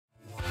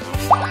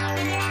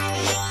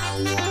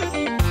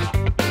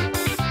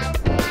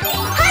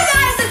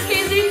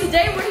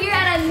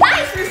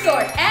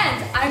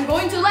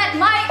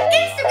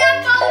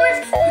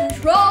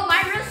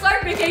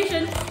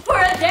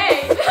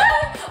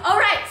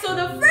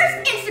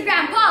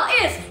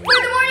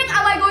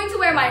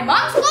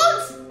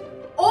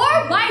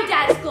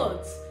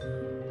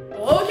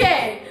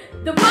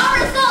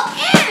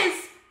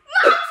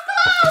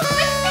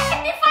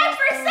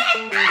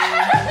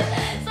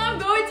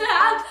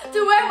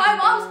my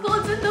mom's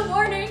clothes in the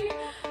morning.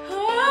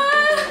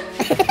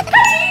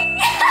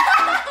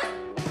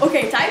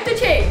 Okay, time to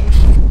change.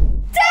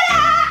 Ta-da!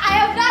 I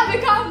have now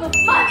become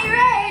Mommy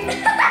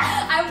Rain.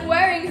 I'm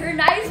wearing her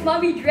nice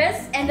mommy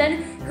dress and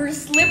then her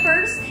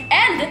slippers,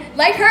 and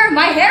like her,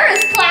 my hair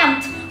is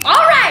clamped.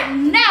 All right,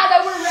 now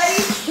that we're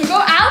ready to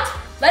go out,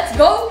 let's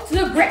go to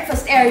the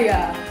breakfast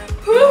area.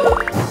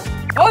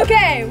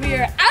 Okay, we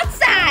are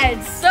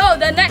outside. So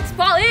the next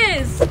ball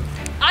is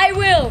I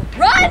will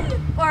run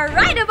or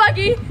ride a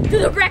buggy to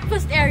the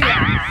breakfast area.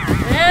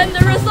 And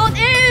the result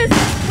is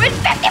with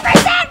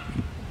 50%,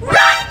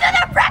 run to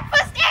the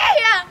breakfast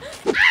area.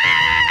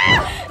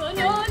 Ah! Oh,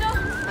 no, no.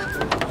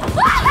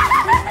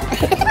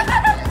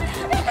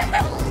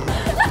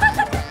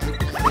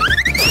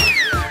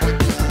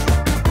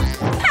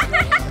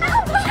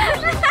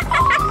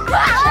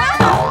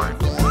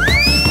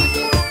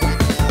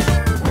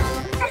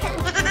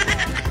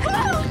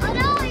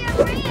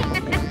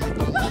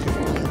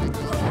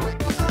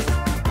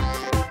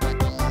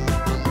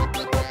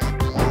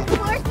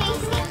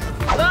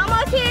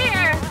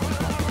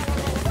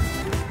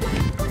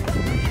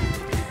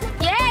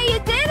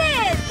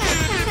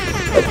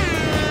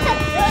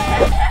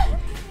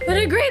 What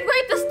a great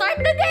way to start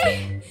the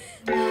day!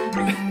 I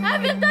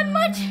haven't done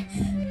much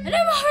and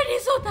I'm already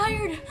so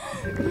tired.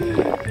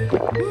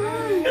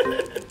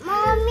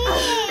 Mommy!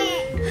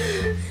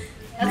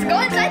 Let's go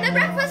inside the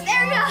breakfast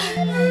area!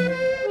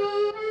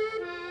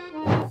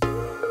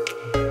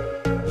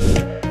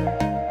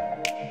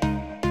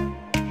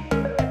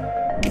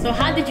 So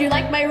how did you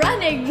like my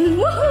running?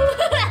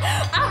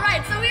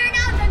 Alright, so we are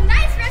now at a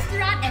nice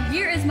restaurant and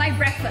here is my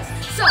breakfast.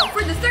 So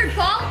for the third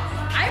ball,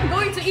 I'm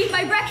going to eat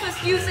my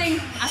breakfast using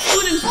a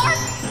spoon and fork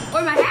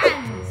or my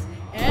hands.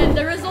 And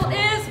the result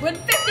is with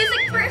 56%,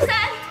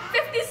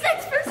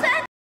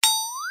 56%.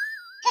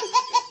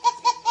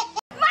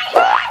 My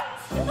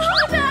hands!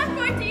 Oh no, I'm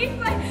going to eat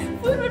my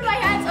food with my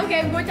hands. Okay,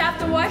 I'm going to have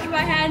to wash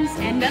my hands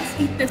and let's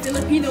eat the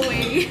Filipino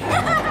way.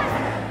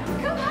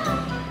 Come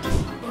on.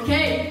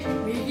 Okay,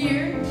 we're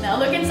here. Now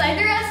look inside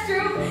the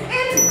restroom.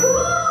 It's cool!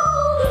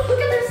 Look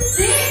at their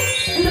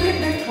sink and look at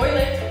their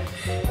toilet.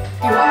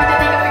 You want me to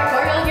take a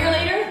pictorial here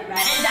later?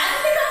 Write it down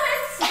in the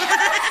comments!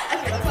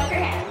 Okay, let's wash our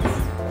hands.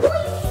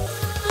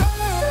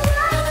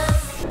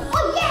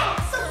 Oh yeah!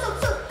 Soap!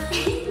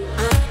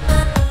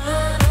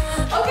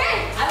 Okay,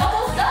 I'm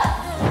almost done.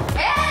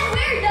 And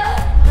we're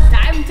done.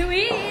 Time to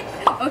eat.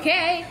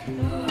 Okay.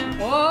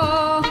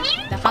 Oh,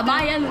 the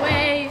Kabayan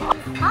way.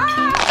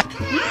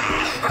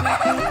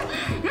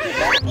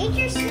 Eat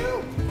your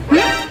soup!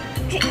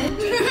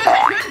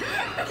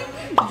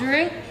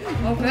 Drink?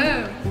 Okay.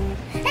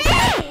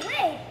 Hey!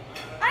 Wait!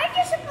 Aren't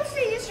you supposed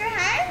to use your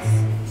hands?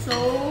 So,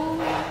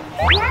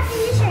 You have to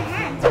use your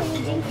hands when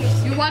you drink your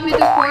soup. you want me to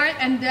pour it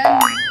and then...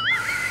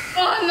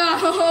 Oh no,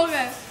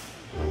 okay.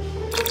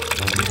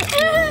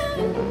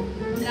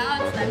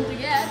 Now it's time to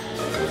get...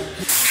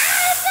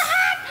 It's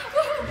hot!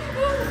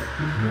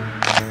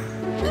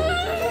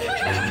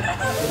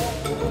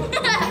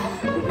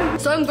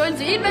 So I'm going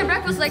to eat my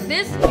breakfast like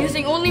this,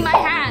 using only my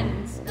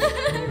hands.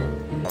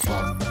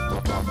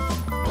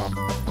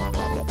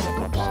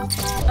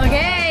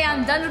 Okay,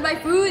 I'm done with my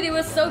food. It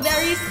was so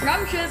very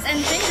scrumptious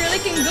and things are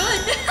looking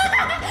good.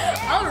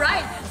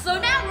 Alright, so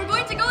now we're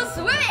going to go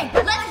swimming.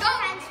 Let's go!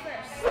 Hands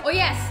first. Oh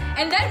yes,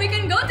 and then we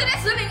can go to the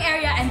swimming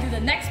area and do the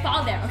next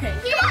ball there. Okay.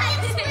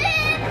 Let's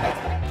swim!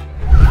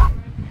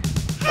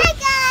 Hi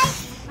guys!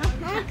 I'm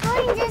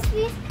going to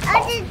swim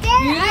under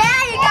there.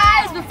 Yeah, you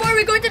guys, before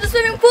we go into the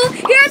swimming pool,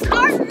 here's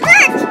our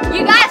merch!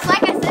 You guys,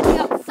 like I said, we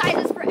have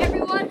sizes for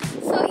everyone,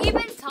 so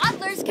even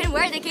toddlers can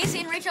wear the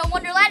KAYCEE and Rachel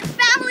Wonderland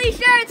family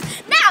shirts.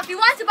 Now, if you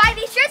want to buy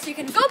these shirts, you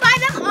can go buy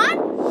them on...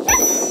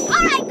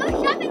 Alright, go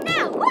shopping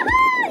now!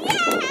 Woohoo!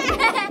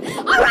 Yeah!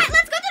 Alright,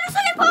 let's go to the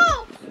swimming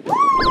pool! Woo!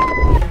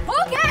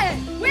 Okay,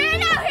 we're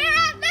now here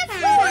at the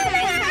swimming pool!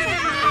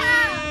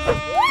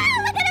 Wow,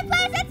 look at the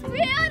place, it's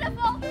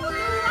beautiful! The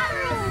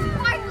water is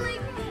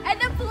sparkling and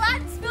the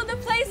plants fill the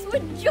place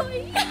with joy!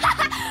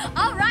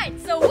 Alright,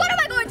 so what am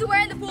I going to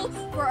wear in the pool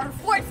for our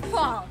fourth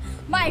ball?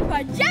 My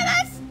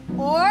pajamas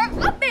or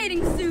a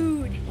bathing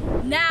suit?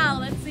 Now,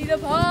 let's see the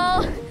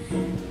poll.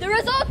 The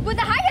result with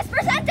the highest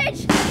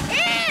percentage is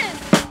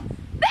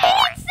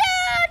bathing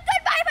suit!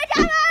 Goodbye,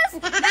 pajamas!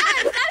 Now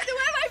it's time to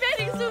wear my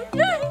bathing suit!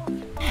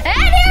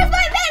 And here's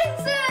my bathing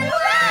suit!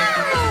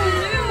 Wow!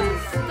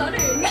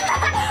 Stunning!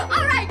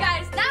 Alright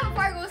guys, now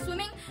before I go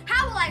swimming,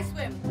 how will I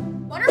swim?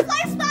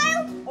 Butterfly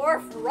style or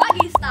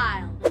froggy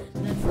style?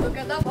 Let's look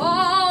at the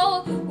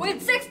poll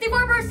with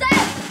 64%!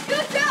 You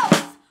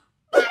chose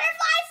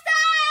butterfly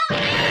style!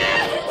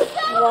 It's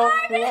so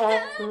hard!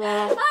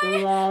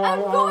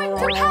 I'm going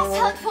to pass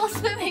out while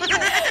swimming.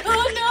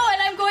 Oh no,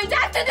 and I'm going to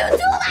have to do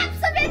 2 laps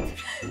of it!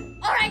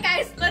 Alright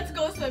guys, let's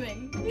go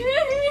swimming. Even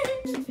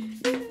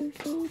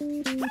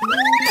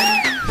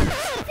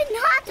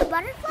not a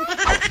butterfly?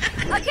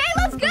 Okay,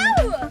 let's go!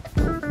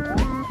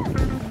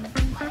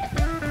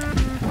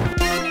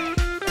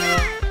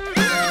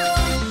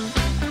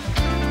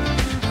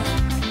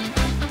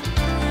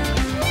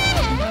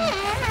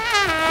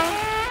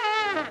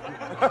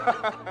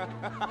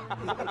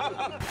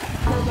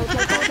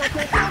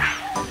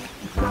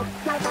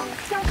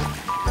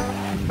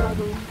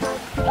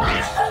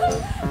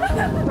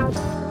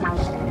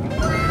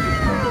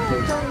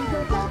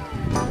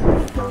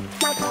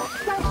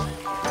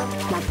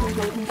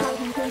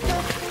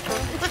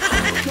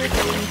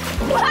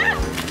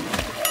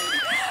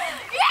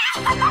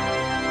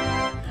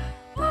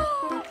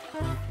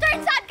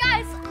 Turns out,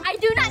 guys, I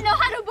do not know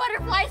how to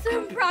butterfly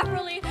swim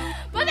properly,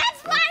 but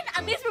that's fine.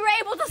 At least we were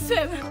able to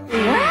swim.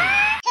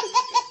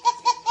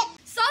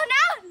 So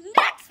now,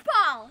 next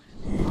Paul.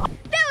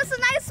 That was a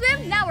nice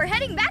swim. Now we're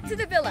heading back to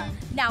the villa.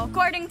 Now,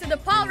 according to the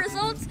Paul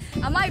results,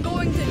 am I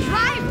going to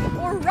drive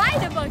or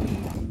ride a buggy?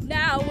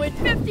 Now, with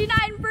 59%,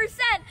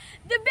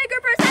 the bigger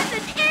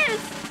percentage is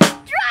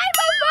drive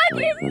a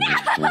buggy.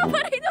 No,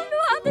 but I don't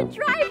know how to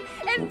drive,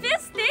 and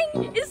this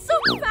thing is so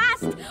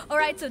fast. All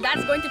right, so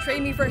that's going to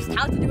train me first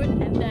how to do it,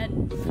 and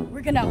then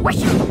we're gonna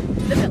whoosh to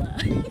the villa.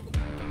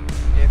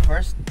 Okay,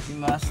 first you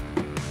must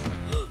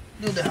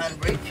do the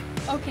handbrake.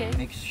 Okay.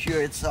 Make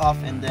sure it's off,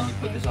 and then you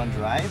put this on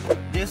drive.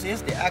 This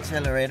is the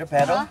accelerator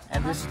pedal,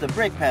 and this is the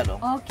brake pedal.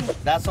 Okay.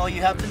 That's all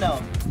you have to know.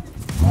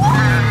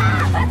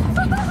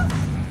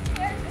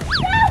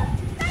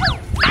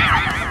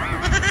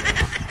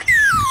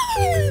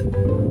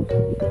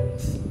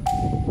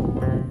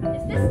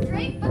 Is this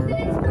straight? But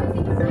then it's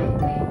going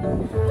sideways.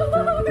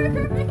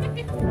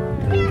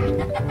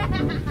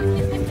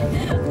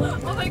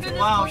 Oh my goodness.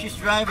 Wow, she's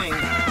driving.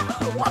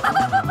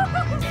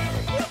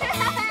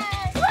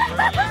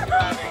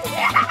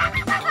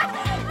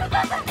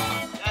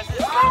 That's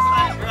his first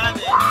time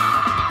driving.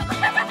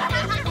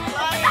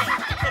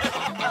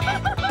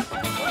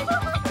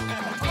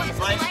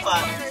 Flying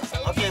spot.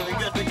 Okay, we're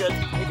good, we're good,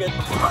 we're good.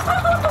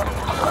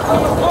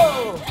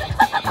 Whoa!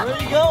 Where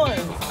are you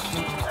going?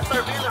 That's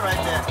our villa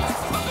right there.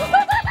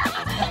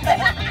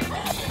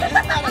 This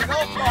is not a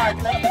go-kart,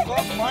 like the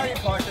Mario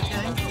Kart,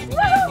 okay?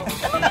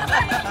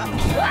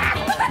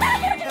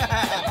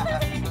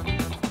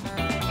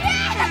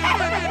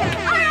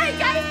 Alright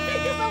guys,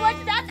 thank you so much.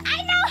 I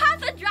know how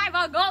to drive a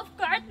golf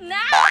cart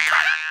now.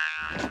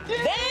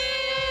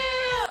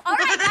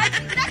 Alright guys,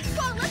 next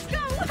call, let's go.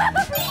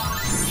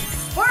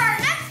 For our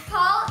next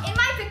call, in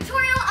my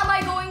pictorial, am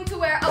I going to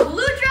wear a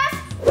blue dress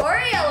or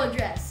a yellow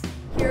dress?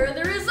 Here are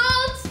the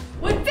results.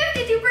 With 52%,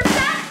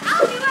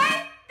 I'll be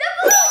wearing the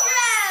blue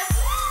dress.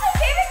 My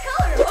favorite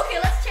color. Okay,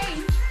 let's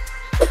change.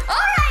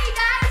 Alright you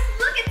guys,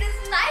 look at this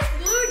nice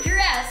blue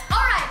dress.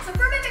 Alright, so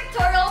for my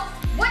pictorial,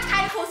 what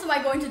kind of pose am I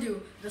going to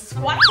do? The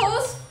squat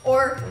pose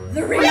or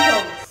the ring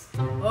pose?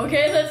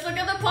 Okay, let's look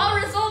at the poll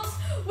results.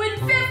 With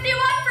 51%,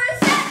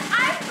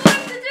 I'm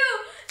going to do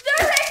the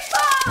ring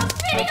pose,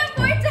 meaning I'm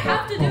going to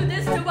have to do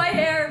this to my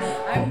hair.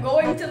 I'm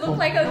going to look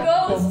like a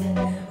ghost.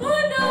 Oh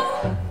no.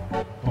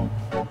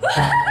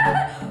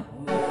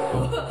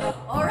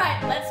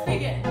 Alright, let's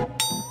begin.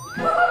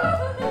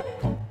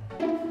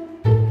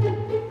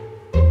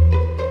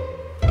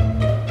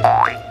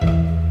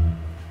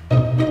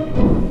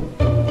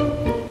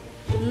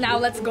 Now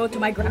let's go to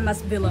my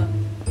grandma's villa.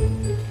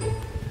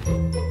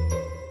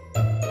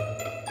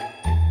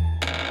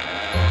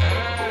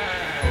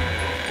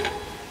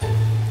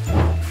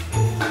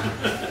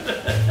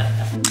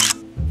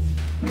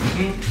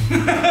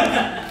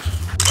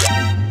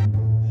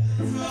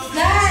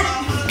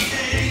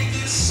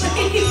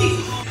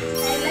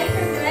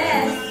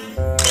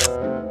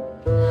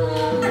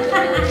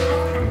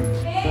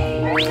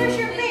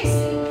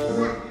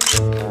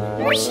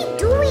 What's she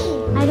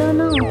doing? I don't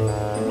know.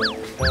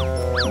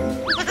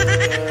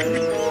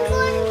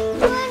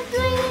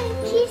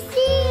 She's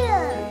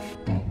here.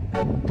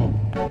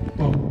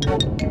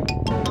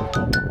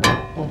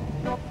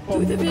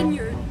 To the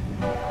vineyard.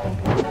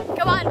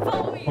 Come on,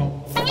 follow me.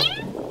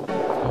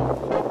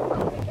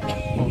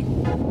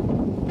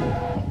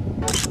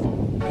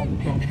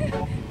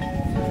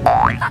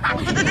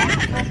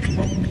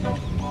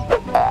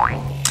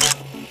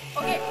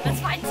 Okay, let's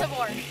find some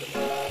more.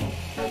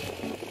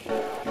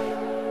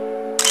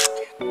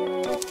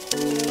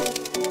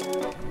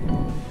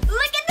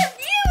 Look at the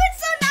view, it's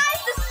so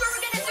nice. This is where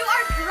we're gonna do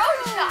our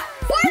drone shot.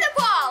 For the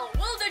ball,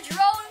 will the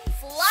drone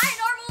fly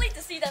normally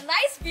to see the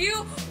nice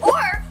view,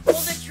 or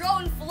will the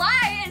drone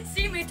fly and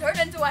see me turn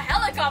into a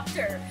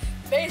helicopter?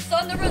 Based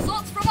on the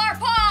results from our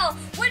poll,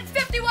 with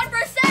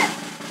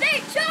 51%,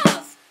 they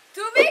chose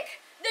to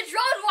make the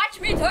drone watch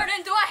me turn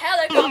into a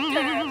helicopter.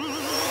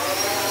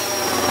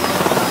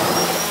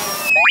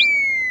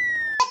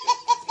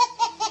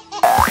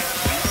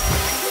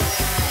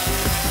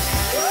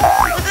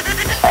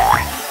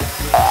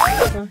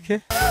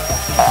 Okay.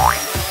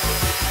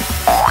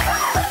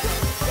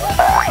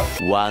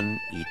 One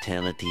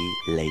eternity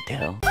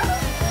later.